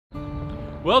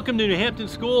Welcome to New Hampton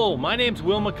School. My name's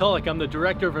Will McCulloch. I'm the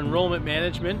Director of Enrollment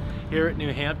Management here at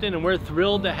New Hampton, and we're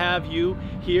thrilled to have you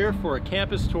here for a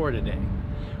campus tour today.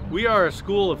 We are a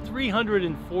school of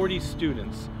 340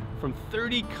 students from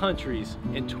 30 countries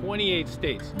and 28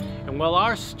 states. And while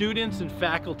our students and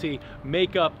faculty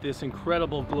make up this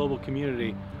incredible global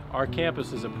community, our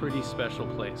campus is a pretty special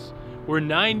place. We're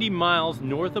 90 miles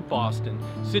north of Boston,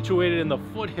 situated in the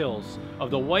foothills of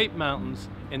the White Mountains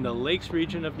in the Lakes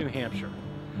region of New Hampshire.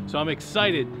 So I'm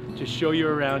excited to show you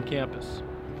around campus.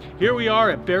 Here we are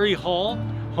at Berry Hall,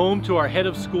 home to our head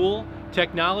of school,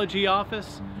 technology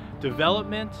office,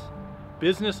 development,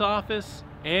 business office,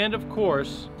 and of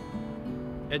course,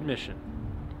 admission.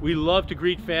 We love to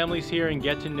greet families here and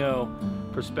get to know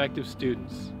prospective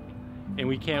students. And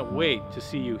we can't wait to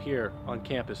see you here on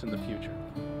campus in the future.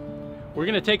 We're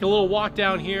going to take a little walk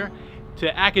down here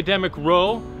to Academic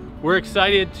Row. We're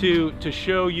excited to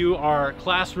show you our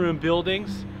classroom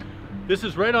buildings. This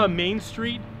is right on Main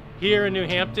Street here in New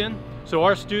Hampton. So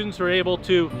our students are able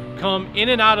to come in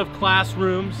and out of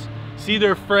classrooms, see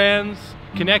their friends,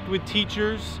 connect with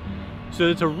teachers. So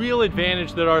it's a real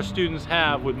advantage that our students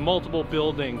have with multiple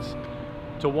buildings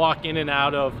to walk in and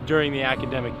out of during the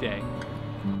academic day.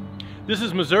 This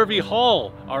is Meservey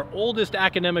Hall, our oldest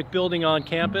academic building on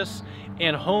campus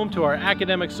and home to our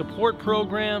academic support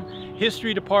program,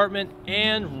 history department,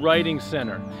 and writing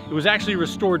center. It was actually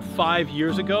restored 5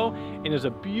 years ago and is a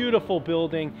beautiful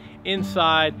building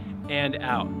inside and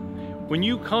out. When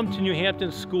you come to New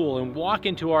Hampton School and walk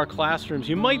into our classrooms,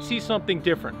 you might see something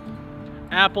different.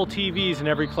 Apple TVs in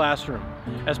every classroom.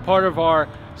 As part of our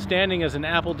standing as an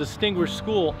Apple Distinguished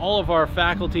School, all of our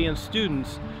faculty and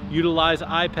students utilize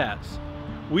iPads.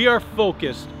 We are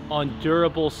focused on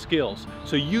durable skills,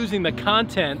 so using the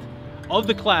content of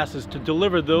the classes to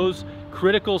deliver those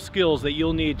critical skills that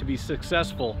you'll need to be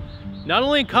successful, not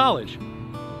only in college,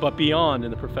 but beyond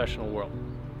in the professional world.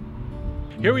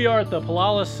 Here we are at the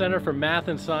Palalis Center for Math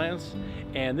and Science,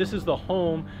 and this is the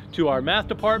home to our math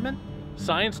department,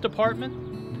 science department,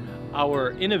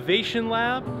 our innovation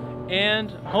lab,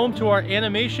 and home to our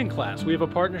animation class. We have a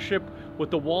partnership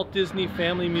with the Walt Disney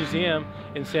Family Museum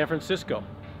in San Francisco.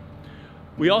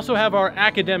 We also have our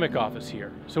academic office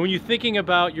here. So when you're thinking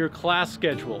about your class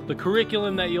schedule, the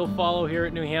curriculum that you'll follow here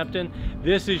at New Hampton,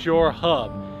 this is your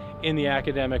hub in the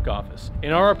academic office.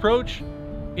 In our approach,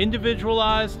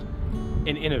 individualized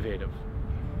and innovative.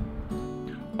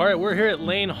 All right, we're here at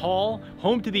Lane Hall,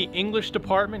 home to the English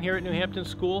department here at New Hampton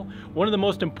School. One of the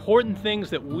most important things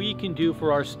that we can do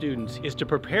for our students is to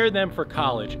prepare them for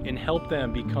college and help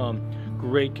them become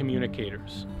great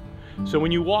communicators. So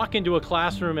when you walk into a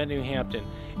classroom at New Hampton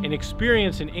and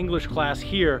experience an English class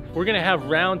here, we're going to have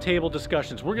roundtable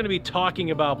discussions. We're going to be talking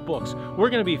about books. We're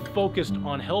going to be focused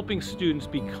on helping students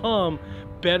become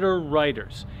better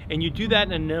writers. And you do that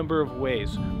in a number of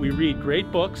ways. We read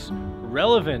great books,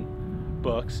 relevant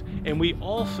books, and we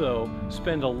also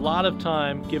spend a lot of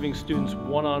time giving students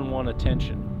one-on-one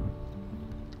attention.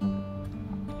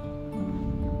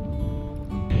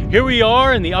 Here we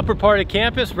are in the upper part of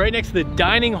campus, right next to the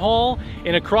dining hall,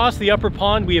 and across the upper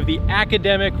pond we have the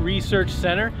Academic Research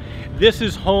Center. This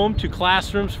is home to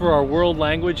classrooms for our world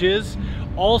languages,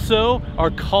 also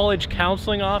our college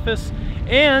counseling office,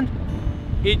 and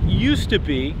it used to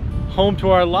be home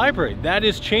to our library. That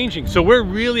is changing. So we're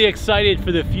really excited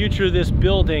for the future of this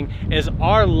building as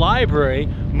our library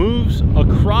moves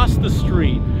across the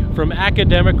street from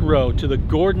Academic Row to the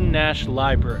Gordon Nash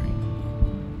Library.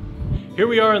 Here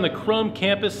we are in the Crum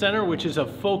Campus Center, which is a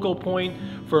focal point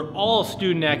for all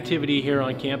student activity here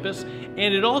on campus,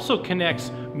 and it also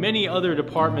connects many other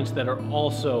departments that are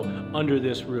also under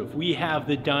this roof. We have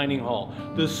the dining hall,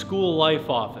 the school life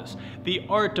office, the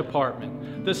art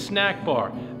department, the snack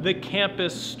bar, the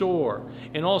campus store,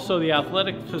 and also the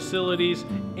athletic facilities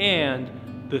and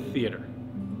the theater.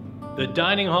 The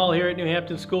dining hall here at New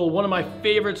Hampton School, one of my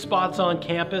favorite spots on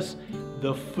campus.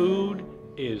 The food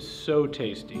is so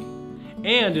tasty.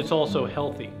 And it's also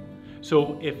healthy.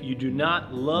 So if you do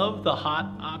not love the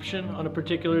hot option on a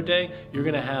particular day, you're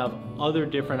gonna have other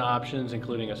different options,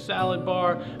 including a salad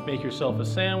bar, make yourself a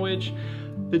sandwich.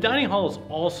 The dining hall is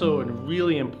also a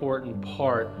really important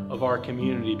part of our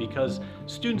community because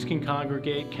students can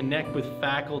congregate, connect with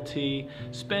faculty,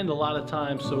 spend a lot of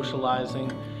time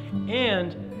socializing,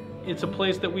 and it's a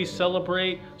place that we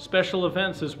celebrate special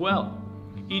events as well.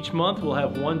 Each month we'll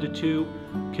have 1 to 2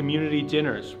 community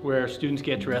dinners where students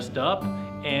get dressed up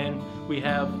and we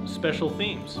have special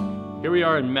themes. Here we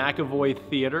are in McAvoy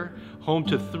Theater, home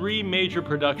to 3 major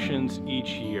productions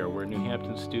each year where New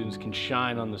Hampton students can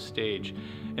shine on the stage.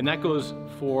 And that goes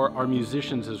for our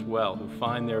musicians as well, who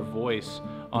find their voice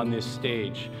on this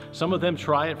stage. Some of them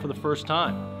try it for the first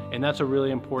time, and that's a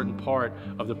really important part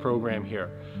of the program here.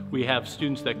 We have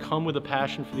students that come with a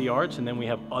passion for the arts, and then we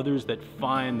have others that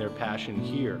find their passion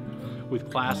here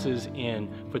with classes in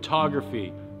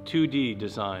photography, 2D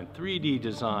design, 3D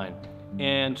design,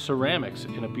 and ceramics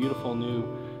in a beautiful new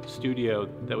studio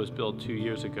that was built 2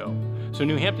 years ago. So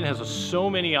New Hampton has so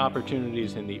many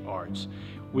opportunities in the arts.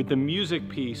 With the music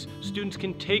piece, students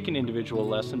can take an individual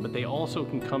lesson, but they also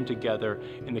can come together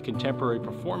in the Contemporary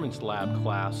Performance Lab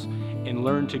class and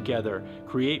learn together,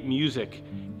 create music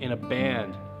in a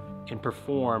band, and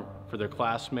perform for their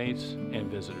classmates and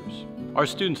visitors. Our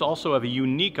students also have a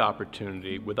unique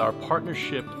opportunity with our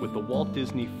partnership with the Walt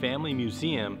Disney Family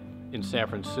Museum in San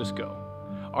Francisco.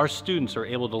 Our students are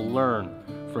able to learn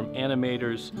from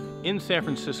animators in San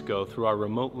Francisco through our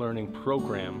remote learning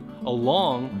program,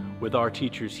 along with our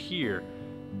teachers here,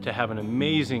 to have an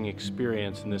amazing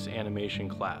experience in this animation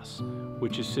class,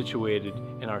 which is situated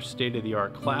in our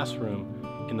state-of-the-art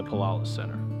classroom in the Palalis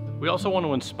Center. We also want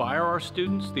to inspire our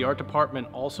students. The art department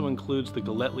also includes the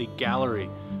Galletti Gallery,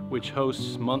 which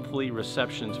hosts monthly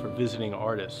receptions for visiting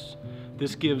artists.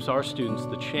 This gives our students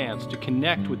the chance to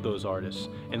connect with those artists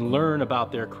and learn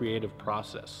about their creative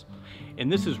process.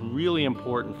 And this is really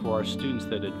important for our students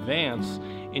that advance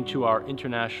into our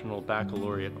International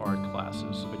Baccalaureate Art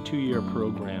classes, a 2-year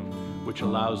program which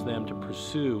allows them to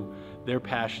pursue their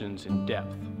passions in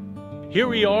depth. Here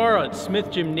we are at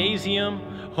Smith Gymnasium,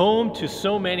 home to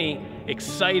so many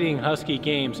exciting Husky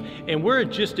games, and we're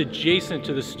just adjacent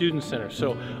to the Student Center,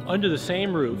 so under the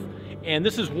same roof. And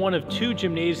this is one of 2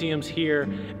 gymnasiums here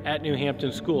at New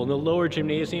Hampton School. In the lower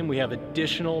gymnasium, we have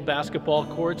additional basketball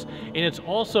courts, and it's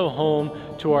also home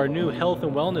to our new Health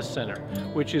and Wellness Center,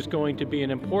 which is going to be an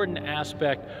important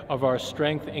aspect of our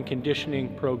strength and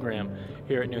conditioning program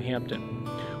here at New Hampton.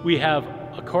 We have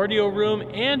a cardio room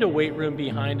and a weight room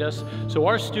behind us, so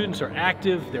our students are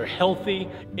active, they're healthy.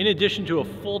 In addition to a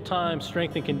full-time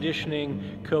strength and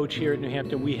conditioning coach here at New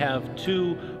Hampton, we have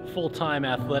 2 full-time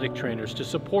athletic trainers to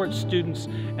support students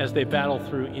as they battle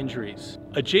through injuries.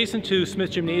 Adjacent to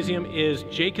Smith Gymnasium is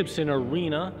Jacobson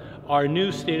Arena, our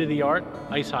new state-of-the-art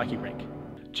ice hockey rink.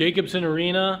 Jacobson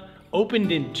Arena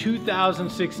opened in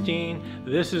 2016.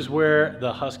 This is where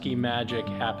the Husky magic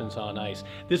happens on ice.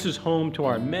 This is home to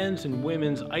our men's and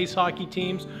women's ice hockey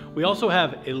teams. We also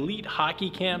have elite hockey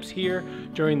camps here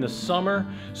during the summer.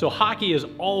 So hockey has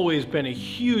always been a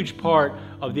huge part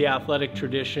of the athletic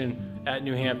tradition at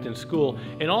New Hampton School,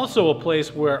 and also a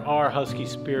place where our Husky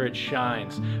spirit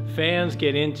shines. Fans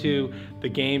get into the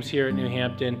games here at New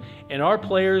Hampton, and our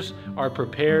players are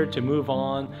prepared to move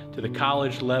on to the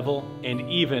college level and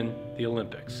even the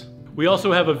Olympics. We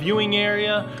also have a viewing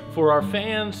area for our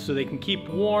fans so they can keep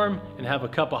warm and have a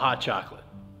cup of hot chocolate.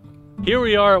 Here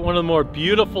we are at one of the more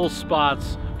beautiful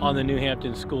spots on the New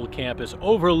Hampton School campus,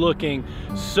 overlooking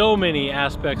so many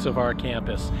aspects of our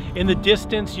campus. In the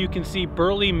distance, you can see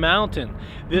Burley Mountain.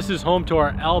 This is home to our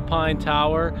Alpine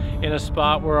Tower, in a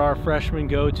spot where our freshmen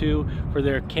go to for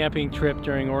their camping trip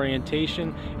during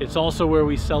orientation. It's also where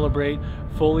we celebrate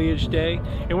Foliage Day.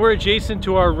 And we're adjacent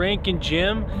to our rink and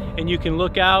gym, and you can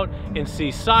look out and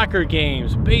see soccer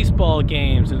games, baseball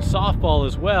games, and softball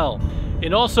as well.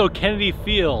 And also Kennedy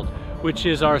Field, which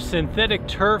is our synthetic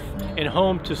turf and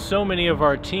home to so many of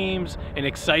our teams and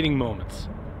exciting moments.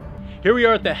 Here we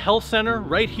are at the Health Center,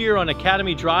 right here on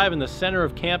Academy Drive in the center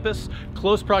of campus,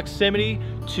 close proximity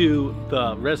to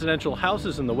the residential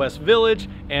houses in the West Village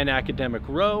and Academic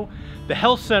Row. The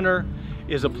Health Center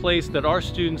is a place that our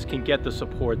students can get the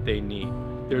support they need.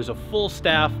 There's a full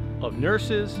staff of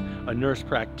nurses, a nurse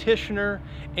practitioner,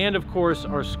 and of course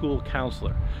our school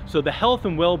counselor. So the health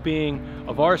and well-being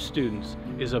of our students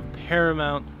is of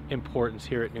paramount importance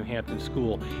here at New Hampton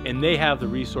School, and they have the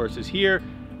resources here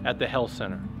at the Health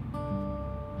Center.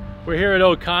 We're here at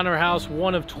O'Connor House,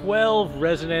 one of 12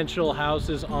 residential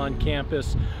houses on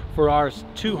campus for our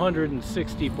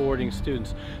 260 boarding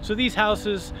students. So these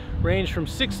houses range from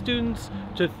 6 students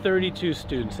to 32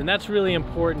 students, and that's really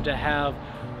important to have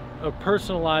a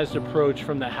personalized approach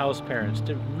from the house parents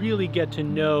to really get to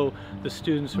know the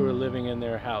students who are living in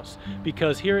their house.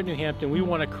 Because here at New Hampton, we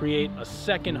want to create a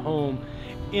second home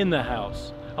in the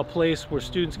house, a place where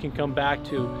students can come back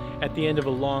to at the end of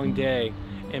a long day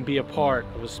and be a part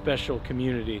of a special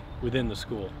community within the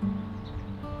school.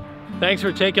 Thanks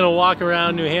for taking a walk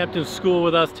around New Hampton School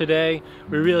with us today.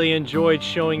 We really enjoyed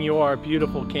showing you our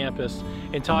beautiful campus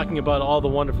and talking about all the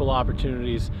wonderful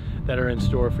opportunities that are in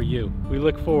store for you. We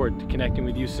look forward to connecting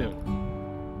with you soon.